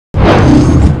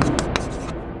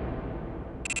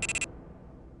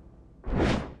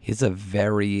Here's a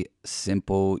very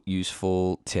simple,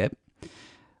 useful tip.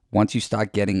 Once you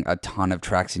start getting a ton of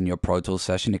tracks in your Pro Tools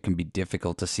session, it can be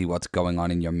difficult to see what's going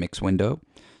on in your mix window.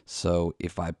 So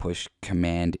if I push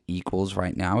Command equals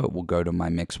right now, it will go to my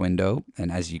mix window. And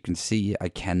as you can see, I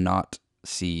cannot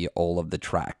see all of the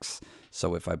tracks.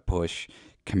 So if I push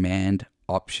Command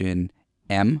Option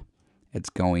M, it's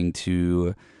going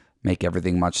to make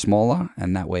everything much smaller.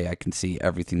 And that way I can see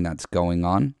everything that's going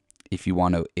on. If you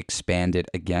want to expand it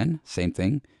again, same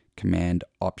thing, Command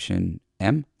Option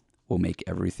M will make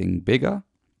everything bigger.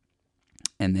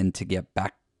 And then to get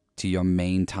back to your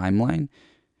main timeline,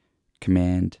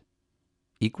 Command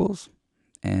equals,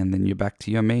 and then you're back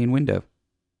to your main window.